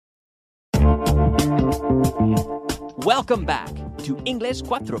Welcome back to Inglés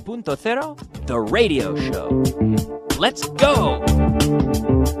 4.0, the radio show. Let's go!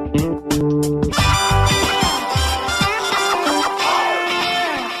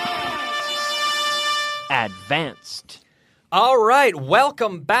 Advanced. All right,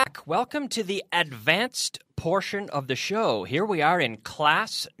 welcome back. Welcome to the advanced portion of the show. Here we are in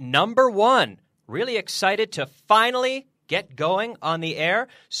class number 1. Really excited to finally get going on the air,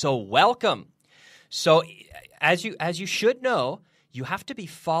 so welcome. So as you should know, you have to be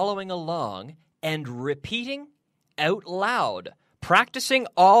following along and repeating out loud, practicing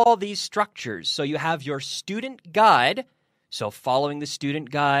all these structures. So you have your student guide, so following the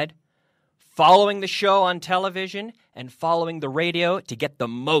student guide, following the show on television, and following the radio to get the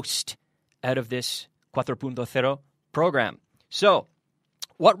most out of this 4.0 program. So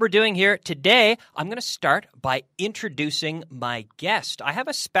what we're doing here today, I'm going to start by introducing my guest. I have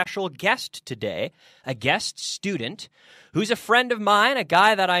a special guest today, a guest student who's a friend of mine, a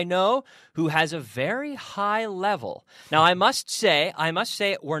guy that I know who has a very high level. Now, I must say,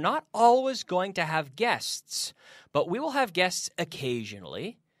 we're not always going to have guests, but we will have guests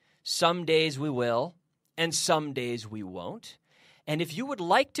occasionally. Some days we will, and some days we won't. And if you would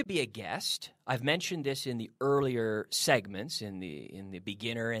like to be a guest, I've mentioned this in the earlier segments, in the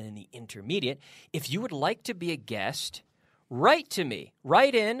beginner and in the intermediate. If you would like to be a guest, write to me.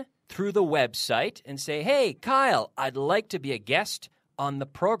 Write in through the website and say, hey, Kyle, I'd like to be a guest on the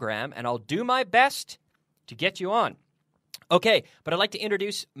program, and I'll do my best to get you on. Okay, but I'd like to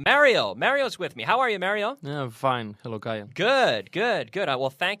introduce Mario. Mario's with me. How are you, Mario? Yeah, I'm fine. Hello, Kyle. Good. Well,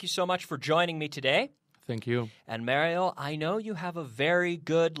 thank you so much for joining me today. Thank you. And Mario, I know you have a very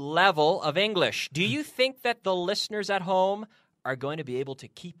good level of English. Do you think that the listeners at home are going to be able to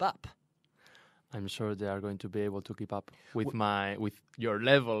keep up? I'm sure they are going to be able to keep up with your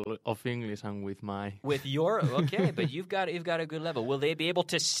level of English and with my... Okay, but you've got a good level. Will they be able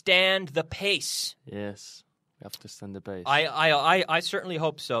to stand the pace? Yes, we have to stand the pace. I certainly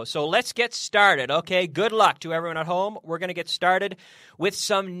hope so. So let's get started, okay? Good luck to everyone at home. We're going to get started with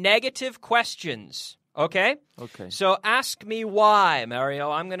some negative questions. Okay? Okay. So ask me why, Mario.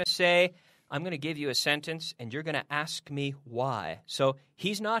 I'm going to give you a sentence, and you're going to ask me why. So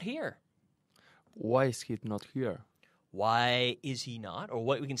he's not here. Why is he not here? Why is he not? Or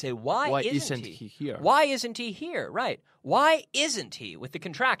what we can say, why isn't he here? Why isn't he here? Right. Why isn't he? With the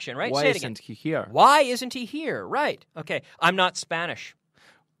contraction, right? Why say it isn't again. he here? Why isn't he here? Right. Okay. I'm not Spanish.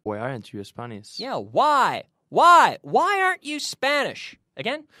 Why aren't you Spanish? Yeah, why? Why aren't you Spanish?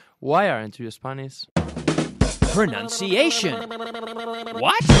 Again? Why aren't you Spanish? Pronunciation.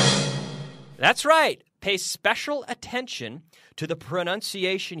 What? That's right. Pay special attention to the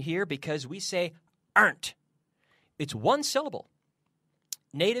pronunciation here because we say aren't. It's one syllable.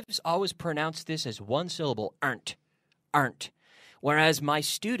 Natives always pronounce this as one syllable, aren't. Whereas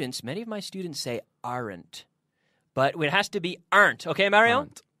many of my students say aren't. But it has to be aren't. Okay, Mario?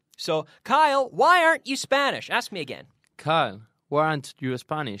 Aren't. So, Kyle, why aren't you Spanish? Ask me again. Kyle, why aren't you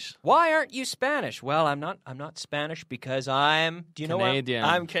Spanish? Why aren't you Spanish? Well, I'm not Spanish because I'm... Do you know what? Canadian.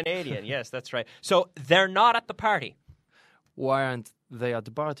 I'm Canadian. Yes, that's right. So they're not at the party. Why aren't they at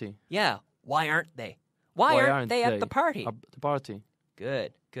the party? Yeah. Why aren't they? Why aren't they at the party? At the party.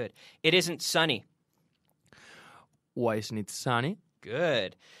 Good. It isn't sunny. Why isn't it sunny?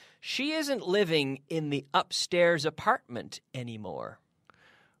 Good. She isn't living in the upstairs apartment anymore.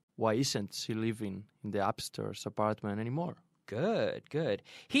 Why isn't she living in the upstairs apartment anymore? Good.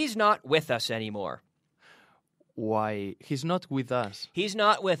 He's not with us anymore. Why? He's not with us. He's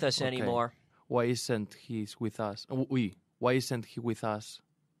not with us anymore. Why isn't he with us? Why isn't he with us?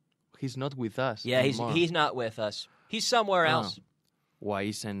 He's not with us. Yeah, anymore. he's not with us. He's somewhere else. Why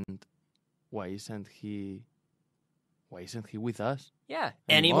isn't he with us? Yeah,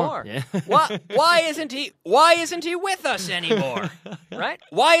 anymore. Yeah. Why isn't he with us anymore? Right?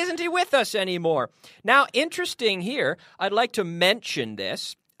 Why isn't he with us anymore? Now, interesting here, I'd like to mention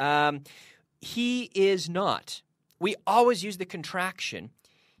this. He is not. We always use the contraction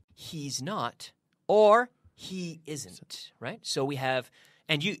he's not or he isn't, right? So we have,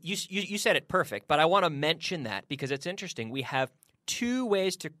 and you said it perfect, but I want to mention that because it's interesting. We have two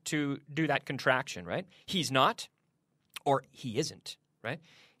ways to do that contraction, right? He's not or he isn't, right?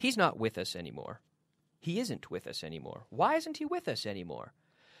 He's not with us anymore. He isn't with us anymore. Why isn't he with us anymore?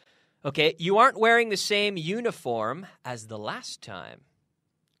 Okay, you aren't wearing the same uniform as the last time.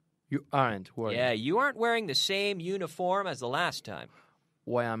 You aren't wearing. Yeah, you aren't wearing the same uniform as the last time.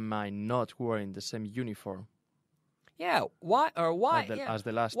 Why am I not wearing the same uniform? Yeah, why? As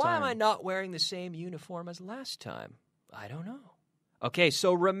the last why time. am I not wearing the same uniform as last time? I don't know. Okay,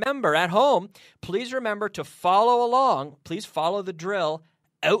 so remember at home, please remember to follow along. Please follow the drill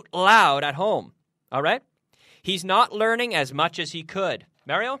out loud at home. All right? He's not learning as much as he could.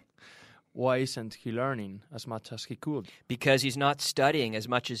 Mario? Why isn't he learning as much as he could? Because he's not studying as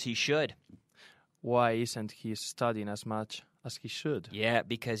much as he should. Why isn't he studying as much as he should? Yeah,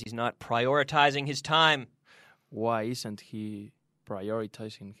 because he's not prioritizing his time. Why isn't he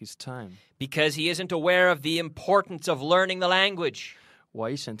prioritizing his time? Because he isn't aware of the importance of learning the language. Why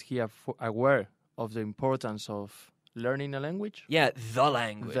isn't he aware of the importance of learning a language? Yeah, the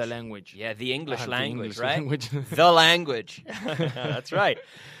language. The language. Yeah, the English language, the right? English language. The language. That's right.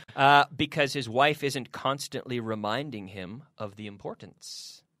 Because his wife isn't constantly reminding him of the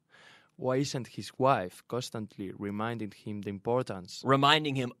importance. Why isn't his wife constantly reminding him the importance?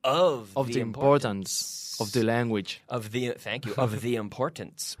 Reminding him of the importance of the language. Thank you, of the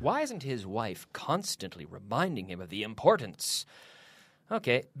importance. Why isn't his wife constantly reminding him of the importance?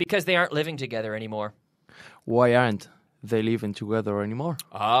 Okay, because they aren't living together anymore. Why aren't they living together anymore?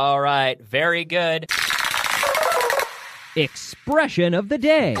 All right, very good. Expression of the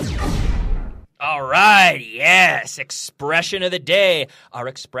day. All right, yes, expression of the day. Our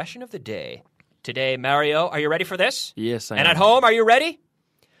expression of the day. Today, Mario, are you ready for this? Yes, I am. And at home, are you ready?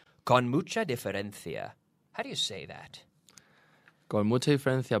 Con mucha diferencia. How do you say that? Con mucha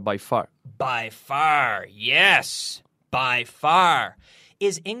diferencia, by far. By far, yes, by far.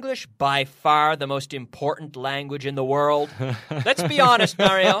 Is English by far the most important language in the world? Let's be honest,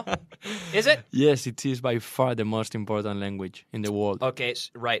 Mario. Is it? Yes, it is by far the most important language in the world. Okay,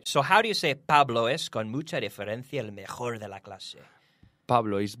 right. So how do you say Pablo es con mucha diferencia el mejor de la clase?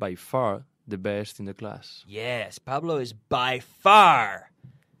 Pablo is by far the best in the class. Yes, Pablo is by far.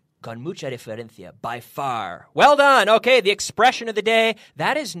 Con mucha diferencia, by far. Well done. Okay, the expression of the day,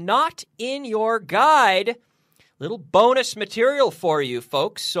 that is not in your guide. Little bonus material for you,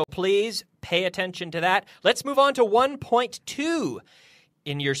 folks, so please pay attention to that. Let's move on to 1.2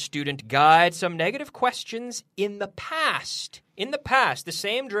 in your student guide. Some negative questions in the past. In the past, the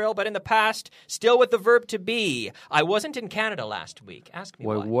same drill, but in the past, still with the verb to be. I wasn't in Canada last week. Ask me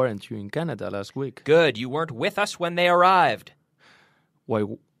why. Why weren't you in Canada last week? Good, you weren't with us when they arrived. Why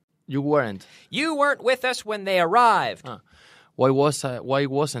you weren't? You weren't with us when they arrived. Why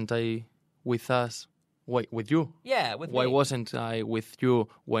wasn't I with us? Wait, with you? Yeah, with Why me. wasn't I with you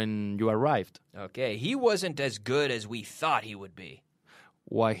when you arrived? Okay, he wasn't as good as we thought he would be.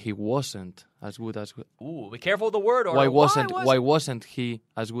 Why he wasn't as good as? Ooh, be careful of the word order. Why wasn't he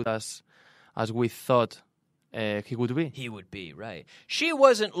as good as we thought he would be? He would be, right. She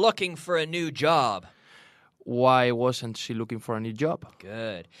wasn't looking for a new job. Why wasn't she looking for a new job?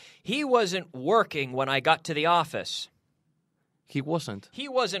 Good. He wasn't working when I got to the office. He wasn't. He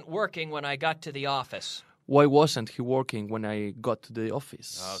wasn't working when I got to the office. Why wasn't he working when I got to the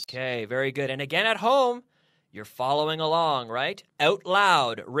office? Okay, very good. And again at home, you're following along, right? Out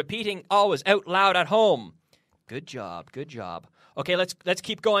loud, repeating always out loud at home. Good job, good job. Okay, let's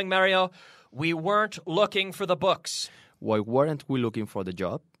keep going, Mario. We weren't looking for the books. Why weren't we looking for the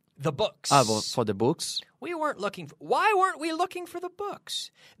job? The books. For the books? We weren't looking for... Why weren't we looking for the books?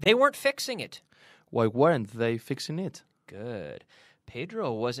 They weren't fixing it. Why weren't they fixing it? Good.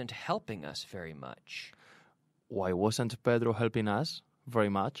 Pedro wasn't helping us very much. Why wasn't Pedro helping us very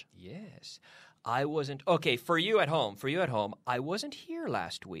much? Yes. I wasn't... Okay, for you at home, I wasn't here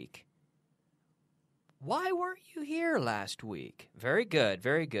last week. Why weren't you here last week? Very good,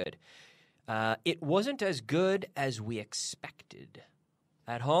 very good. It wasn't as good as we expected.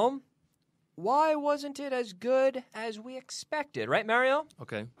 At home, why wasn't it as good as we expected? Right, Mario?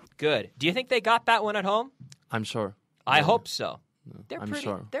 Okay. Good. Do you think they got that one at home? I'm sure. I hope so. I'm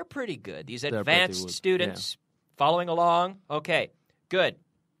sure. They're pretty good. These They're advanced pretty good, students following along. Okay, good.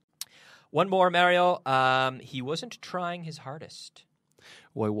 One more, Mario. He wasn't trying his hardest.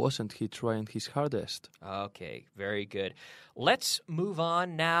 Why wasn't he trying his hardest? Okay, very good. Let's move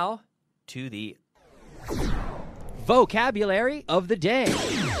on now to the Vocabulary of the day.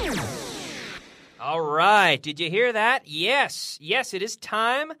 All right. Did you hear that? Yes. Yes, it is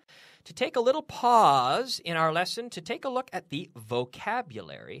time to take a little pause in our lesson to take a look at the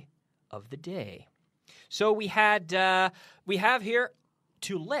vocabulary of the day. So we have here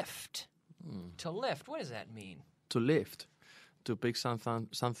to lift. To lift. What does that mean? To lift. To pick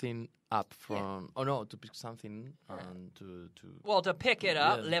something up from... Yeah. Oh, no, to pick something and to... Well, to pick it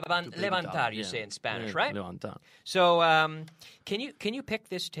up, yeah, levantar, you say in Spanish, right? Levantar. So can you pick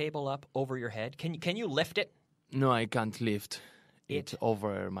this table up over your head? Can you lift it? No, I can't lift it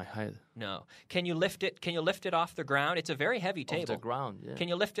over my head. No. Can you lift it? Can you lift it off the ground? It's a very heavy table. Off the ground, yeah. Can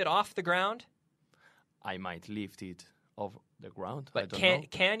you lift it off the ground? I might lift it The ground. I But don't know.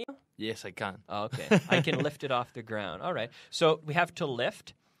 can you? Yes, I can. Oh, okay. I can lift it off the ground. All right. So we have to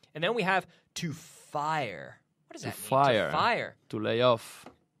lift, and then we have to fire. What does that mean? Fire. To fire. To lay off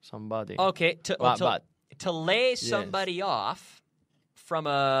somebody. Okay. To lay Yes. somebody off from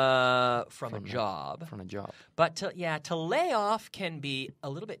a job. From a job. But to lay off can be a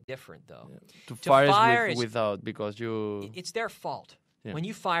little bit different though. To fire fire is- is without, because you... It's their fault. Yeah. When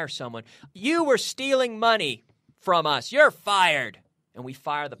you fire someone, you were stealing money from us. You're fired. And we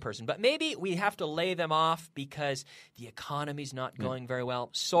fire the person. But maybe we have to lay them off because the economy's not going very well.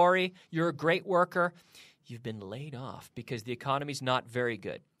 Sorry, you're a great worker. You've been laid off because the economy's not very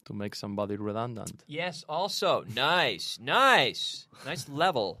good. To make somebody redundant. Yes, also. Nice. Nice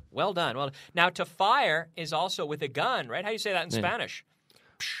level. Well done. Well, now, to fire is also with a gun, right? How do you say that in Spanish?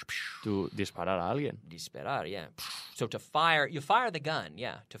 To disparar a alguien. Disparar, yeah. So to fire, you fire the gun,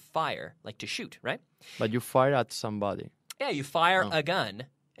 yeah. To fire, like to shoot, right? But you fire at somebody. Yeah, you fire a gun,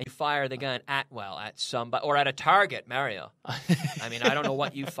 and you fire the gun at somebody, or at a target, Mario. I mean, I don't know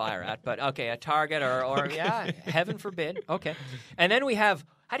what you fire at, but okay, a target or yeah, heaven forbid. Okay. And then we have,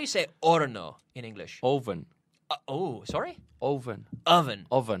 how do you say horno in English? Oven. Sorry? Oven. Oven.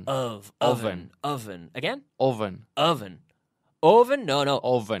 Oven. Oven. Again? Oven. Oven. Oven? No.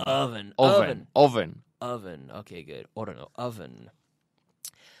 Oven. Oven. Oven. Oven. Oven. Okay, good. Horno. Oven.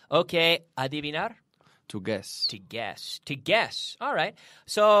 Okay, adivinar? To guess. To guess. All right.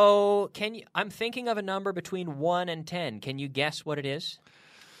 So I'm thinking of a number between 1 and 10. Can you guess what it is?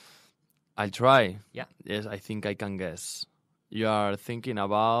 I'll try. Yeah. Yes, I think I can guess. You are thinking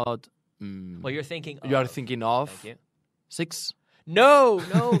about... Well, you're thinking of... You are thinking of... Thank you. 6?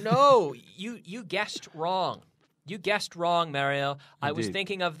 No. You guessed wrong. You guessed wrong, Mario. I was did.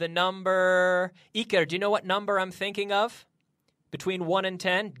 thinking of the number... Iker, do you know what number I'm thinking of? Between 1 and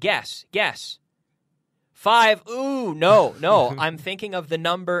 10? Guess. 5. Ooh, no. I'm thinking of the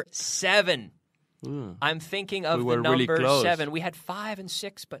number 7. Ooh. I'm thinking of We the were really number close. 7. We had 5 and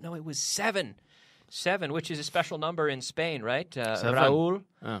 6, but no, it was 7. 7, which is a special number in Spain, right? Seven. Raúl.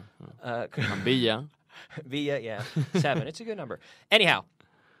 And Villa. Villa, yeah. 7. It's a good number. Anyhow.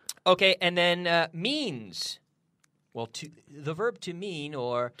 Okay, and then means. Well, the verb to mean,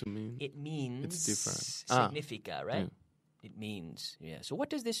 or To mean. it means. It's different. Significa, right? Yeah. It means, yeah. So what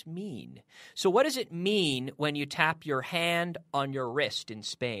does this mean? So what does it mean when you tap your hand on your wrist in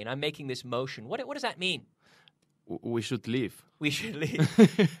Spain? I'm making this motion. What does that mean? We should leave. We should leave.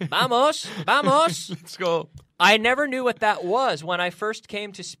 Vamos. Let's go. I never knew what that was. When I first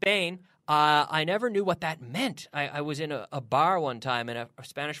came to Spain, I never knew what that meant. I was in a bar one time, and a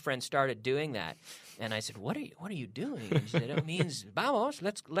Spanish friend started doing that. And I said, what are you doing? And she said, it means, vamos,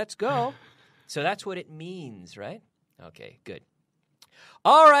 let's go. So that's what it means, right? Okay, good.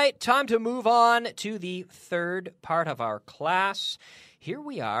 All right, time to move on to the third part of our class. Here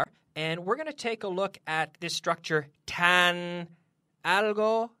we are, and we're going to take a look at this structure, tan,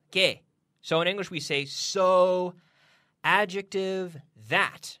 algo, que. So in English we say so, adjective,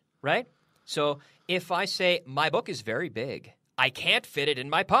 that, right? So if I say, my book is very big, I can't fit it in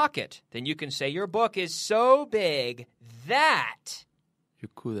my pocket, then you can say your book is so big that... You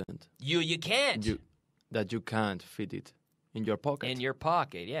couldn't. You can't. That you can't fit it in your pocket. In your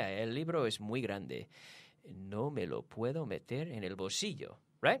pocket, yeah. El libro es muy grande. No me lo puedo meter en el bolsillo,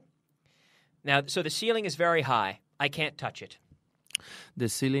 right? Now, so the ceiling is very high. I can't touch it. The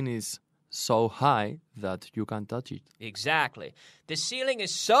ceiling is so high that you can't touch it. Exactly. The ceiling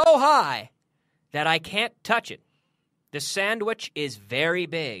is so high that I can't touch it. The sandwich is very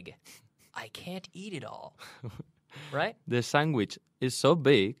big. I can't eat it all. Right? The sandwich is so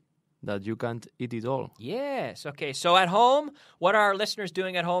big that you can't eat it all. Yes. Okay. So at home, what are our listeners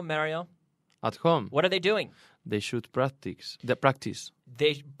doing at home, Mario? At home, What are they doing? they should practice. They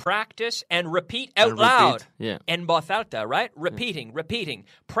practice and repeat out loud. Yeah. En voz alta, right? Repeating,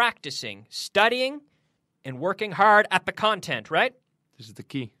 practicing, studying, and working hard at the content, right? This is the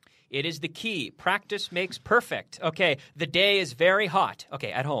key. It is the key. Practice makes perfect. Okay, the day is very hot.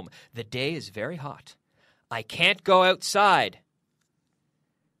 Okay, at home. The day is very hot. I can't go outside.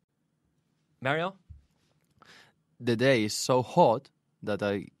 Mario? The day is so hot that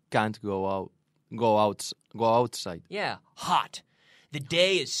I can't go outside. Yeah, hot. The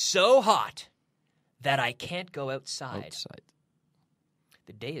day is so hot that I can't go outside.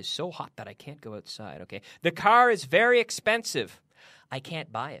 The day is so hot that I can't go outside. Okay. The car is very expensive. I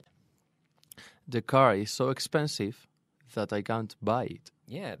can't buy it. The car is so expensive that I can't buy it.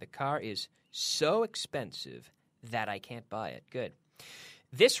 Yeah, the car is so expensive that I can't buy it. Good.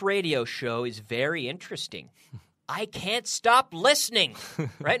 This radio show is very interesting. I can't stop listening.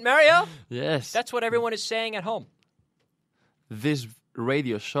 Right, Mario? Yes. That's what everyone is saying at home. this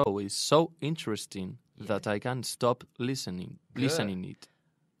radio show is so interesting that I can't stop listening to it.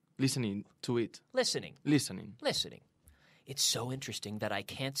 Listening. Listening. It's so interesting that I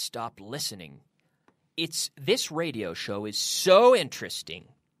can't stop listening. This radio show is so interesting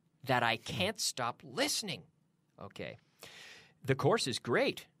that I can't stop listening. Okay. The course is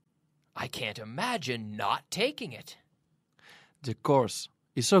great. I can't imagine not taking it. The course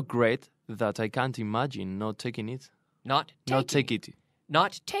is so great that I can't imagine not taking it. Not taking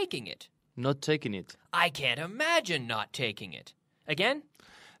it. Not taking it. I can't imagine not taking it. Again?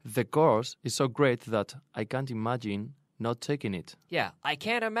 The course is so great that I can't imagine not taking it. Yeah, I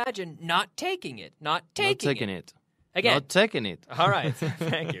can't imagine not taking it. Not taking it. it. Again. Not taking it. All right.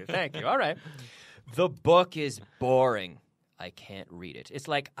 Thank you. All right. The book is boring. I can't read it. It's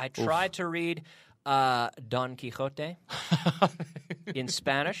like I tried to read Don Quixote in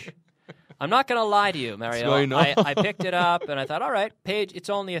Spanish. I'm not going to lie to you, Mario. I picked it up and I thought, all right, it's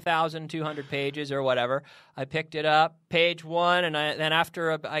only 1,200 pages or whatever. I picked it up, page 1, and then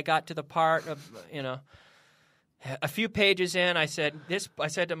after I got to the part of, a few pages in, I said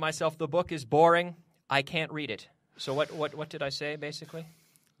to myself, the book is boring. I can't read it. So what did I say basically?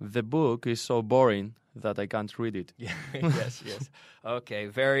 The book is so boring that I can't read it. Yeah, yes. Okay,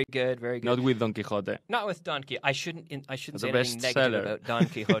 very good. Not with Don Quixote. Not with Don Quixote. I shouldn't say anything negative seller. about Don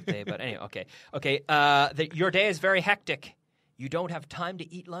Quixote, but anyway, okay. Your day is very hectic. You don't have time to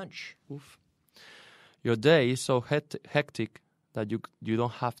eat lunch. Oof. Your day is so hectic that you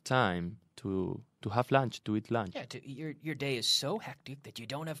don't have time to have lunch, to eat lunch. Yeah, your day is so hectic that you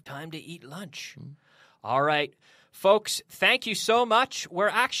don't have time to eat lunch. All right. Folks, thank you so much. We're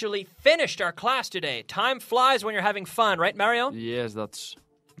actually finished our class today. Time flies when you're having fun, right, Mario? Yes, that's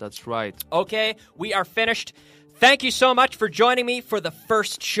right. Okay, we are finished. Thank you so much for joining me for the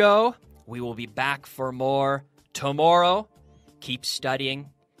first show. We will be back for more tomorrow. Keep studying,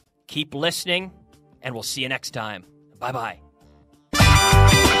 keep listening, and we'll see you next time. Bye-bye.